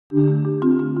Hey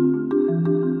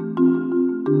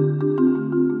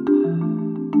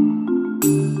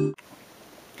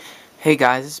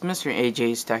guys, it's Mr.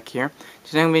 AJ's Tech here.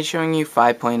 Today I'm going to be showing you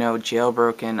 5.0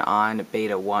 Jailbroken on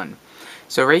Beta 1.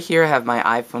 So right here I have my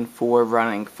iPhone 4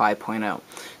 running 5.0.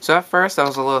 So at first I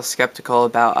was a little skeptical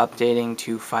about updating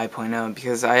to 5.0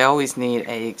 because I always need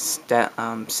a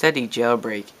steady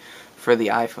jailbreak for the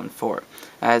iPhone 4.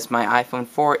 As my iPhone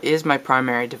 4 is my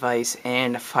primary device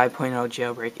and 5.0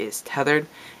 jailbreak is tethered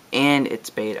and it's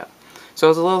beta. So I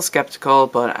was a little skeptical,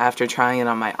 but after trying it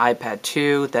on my iPad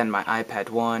 2, then my iPad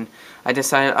 1, I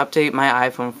decided to update my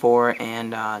iPhone 4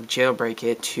 and jailbreak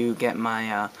it to get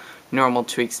my normal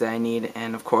tweaks that I need.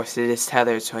 And of course it is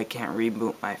tethered, so I can't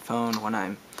reboot my phone when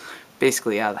I'm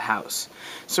basically out of the house.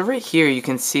 So right here you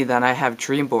can see that I have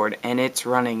Dreamboard and it's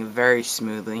running very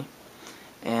smoothly.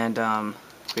 And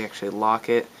if we actually lock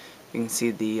it, you can see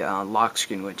the lock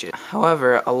screen widget.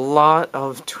 However, a lot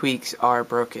of tweaks are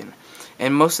broken.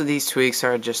 And most of these tweaks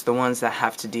are just the ones that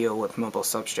have to deal with mobile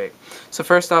substrate. So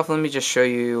first off, let me just show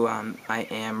you I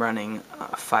am running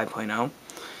 5.0.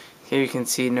 Here you can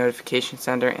see Notification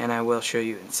Center, and I will show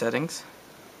you in Settings.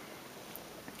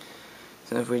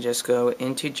 So if we just go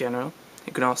into General,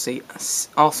 you can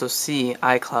also see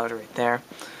iCloud right there.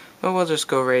 But we'll just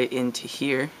go right into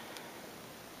here.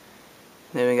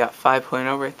 Then we got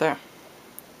 5.0 right there.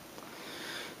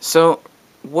 So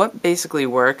what basically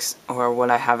works, or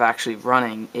what I have actually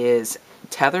running, is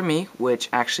Tether Me, which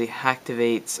actually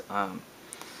activates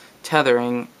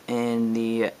tethering in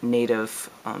the native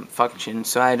function,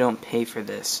 so I don't pay for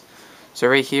this. So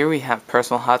right here we have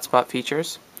personal hotspot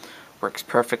features, works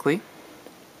perfectly,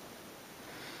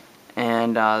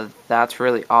 and that's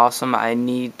really awesome. I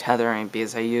need tethering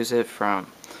because I use it from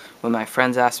when my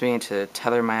friends ask me to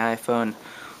tether my iPhone,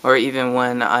 or even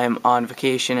when I'm on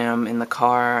vacation and I'm in the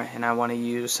car and I want to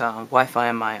use Wi-Fi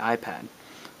on my iPad,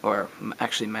 or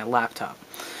actually my laptop.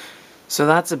 So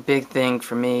that's a big thing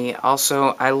for me.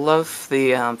 Also, I love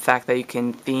the fact that you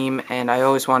can theme, and I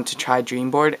always wanted to try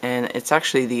Dreamboard, and it's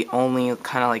actually the only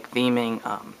kind of like theming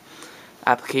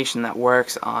application that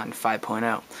works on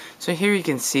 5.0. So here you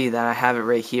can see that I have it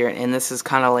right here, and this is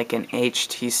kind of like an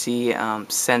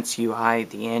HTC Sense UI,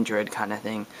 the Android kind of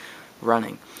thing,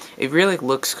 running. It really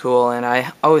looks cool, and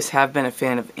I always have been a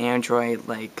fan of Android,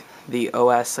 like the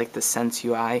OS, like the Sense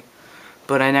UI,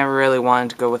 but I never really wanted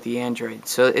to go with the Android.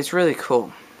 So it's really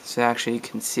cool. So actually you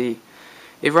can see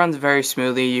it runs very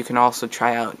smoothly. You can also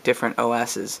try out different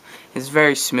OSs. It's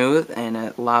very smooth and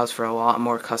it allows for a lot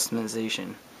more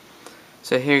customization.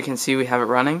 So here you can see we have it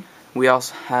running. We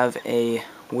also have a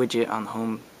widget on the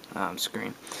home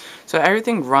screen. So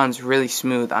everything runs really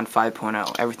smooth on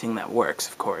 5.0, everything that works,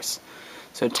 of course.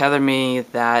 So Tether Me,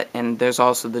 that, and there's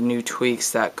also the new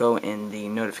tweaks that go in the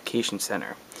Notification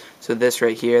Center. So this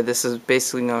right here, this is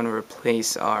basically going to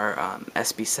replace our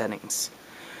SB settings.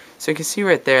 So you can see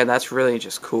right there, that's really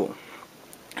just cool.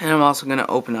 And I'm also going to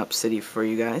open up Cydia for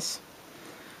you guys.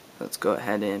 Let's go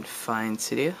ahead and find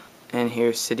Cydia. And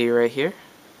here's Cydia right here.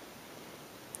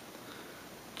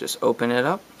 Just open it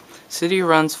up. Cydia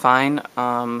runs fine.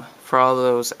 For all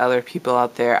those other people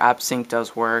out there, AppSync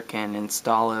does work and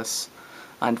install us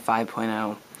on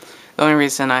 5.0. The only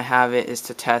reason I have it is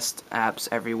to test apps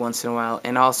every once in a while,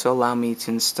 and also allow me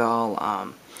to install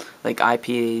like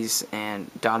IPAs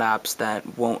and .apps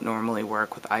that won't normally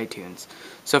work with iTunes.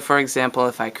 So for example,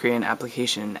 if I create an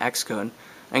application in Xcode,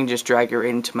 I can just drag it right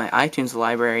into my iTunes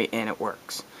library and it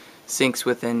works. Syncs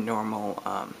within normal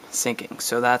syncing.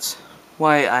 So that's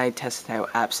why I tested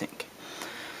out AppSync.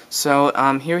 So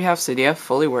here we have Cydia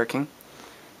fully working,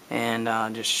 and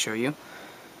I'll just show you.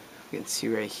 You can see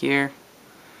right here,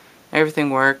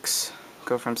 everything works.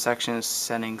 Go from sections,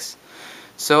 settings.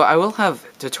 So I will have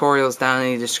tutorials down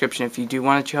in the description if you do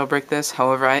want to jailbreak this.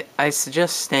 However, I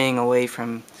suggest staying away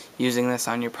from using this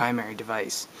on your primary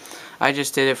device. I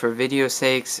just did it for video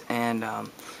sakes, and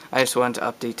I just wanted to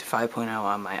update to 5.0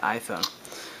 on my iPhone.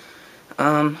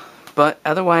 But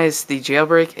otherwise, the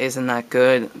jailbreak isn't that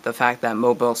good. The fact that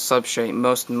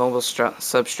most mobile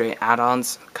substrate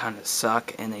add-ons kind of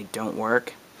suck and they don't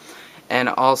work. And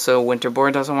also,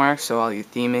 Winterboard doesn't work, so all you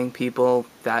theming people,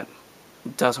 that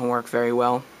doesn't work very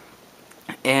well.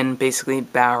 And basically,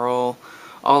 Barrel,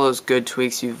 all those good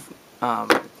tweaks you've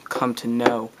come to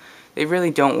know, they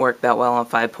really don't work that well on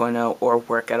 5.0 or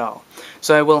work at all.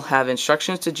 So I will have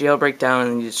instructions to jailbreak down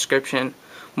in the description.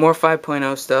 More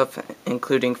 5.0 stuff,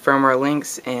 including firmware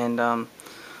links and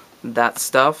that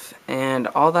stuff. And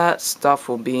all that stuff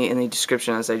will be in the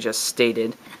description, as I just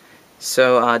stated.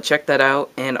 So check that out,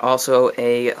 and also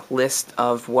a list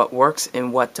of what works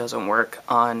and what doesn't work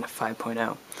on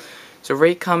 5.0. So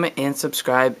rate, comment, and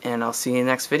subscribe, and I'll see you in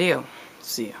the next video.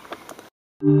 See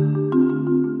ya.